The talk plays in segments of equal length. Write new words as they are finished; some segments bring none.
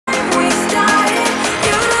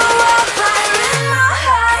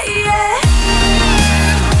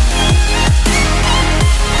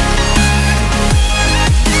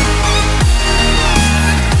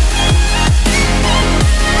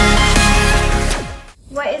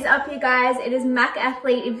up, you guys? It is MAK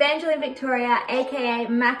athlete Evangeline Victoria, aka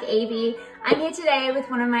MAK Evie. I'm here today with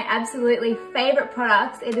one of my absolutely favorite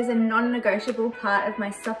products. It is a non-negotiable part of my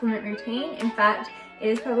supplement routine. In fact, it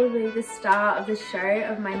is probably the star of the show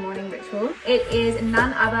of my morning ritual. It is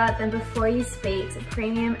none other than BeforeYouSpeak's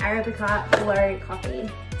premium Artifical Glow Coffee.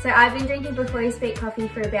 So I've been drinking BeforeYouSpeak coffee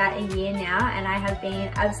for about a year now, and I have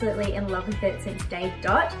been absolutely in love with it since day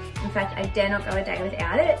dot. In fact, I dare not go a day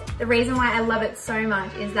without it. The reason why I love it so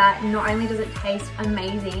much is that not only does it taste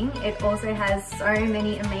amazing, it also has so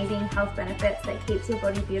many amazing health benefits that keeps your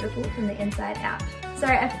body beautiful from the inside out. So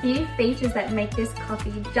a few features that make this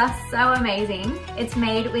coffee just so amazing. It's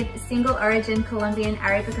made with single origin Colombian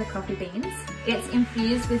Artifical coffee beans. It's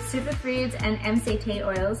infused with superfoods and MCT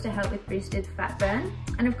oils to help with boosted fat burn.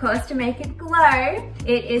 And of course, to make it glow,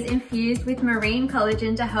 it is infused with Marine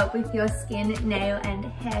Collagen to help with your skin, nail, and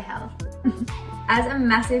hair health. As a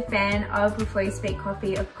massive fan of BeforeYouSpeak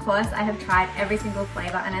coffee, of course, I have tried every single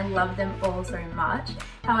flavor and I love them all so much.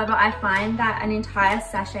 However, I find that an entire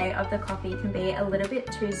sachet of the coffee can be a little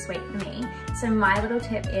bit too sweet for me. So my little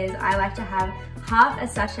tip is I like to have half a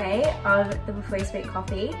sachet of the BeforeYouSpeak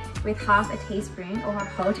coffee with half a teaspoon or a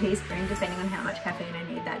whole teaspoon, depending on how much caffeine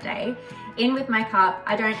I need that day, in with my cup.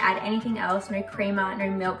 I don't add anything else, no creamer, no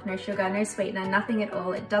milk, no sugar, no sweetener, nothing at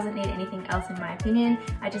all. It doesn't need anything else in my opinion.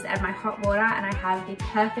 I just add my hot water and I have the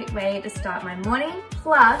perfect way to start my morning.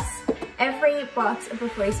 Plus, every box of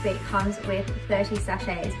BeforeYouSpeak comes with 30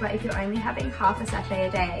 sachets, but if you're only having half a sachet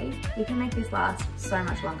a day, you can make this last so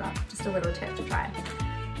much longer. Just a little tip to try.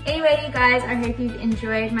 Anyway, you guys, I hope you've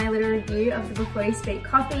enjoyed my little review of the BeforeYouSpeak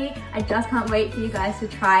coffee. I just can't wait for you guys to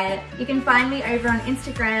try it. You can find me over on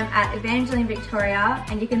Instagram at Evangeline Victoria,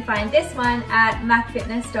 and you can find this one at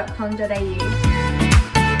makfitness.com.au.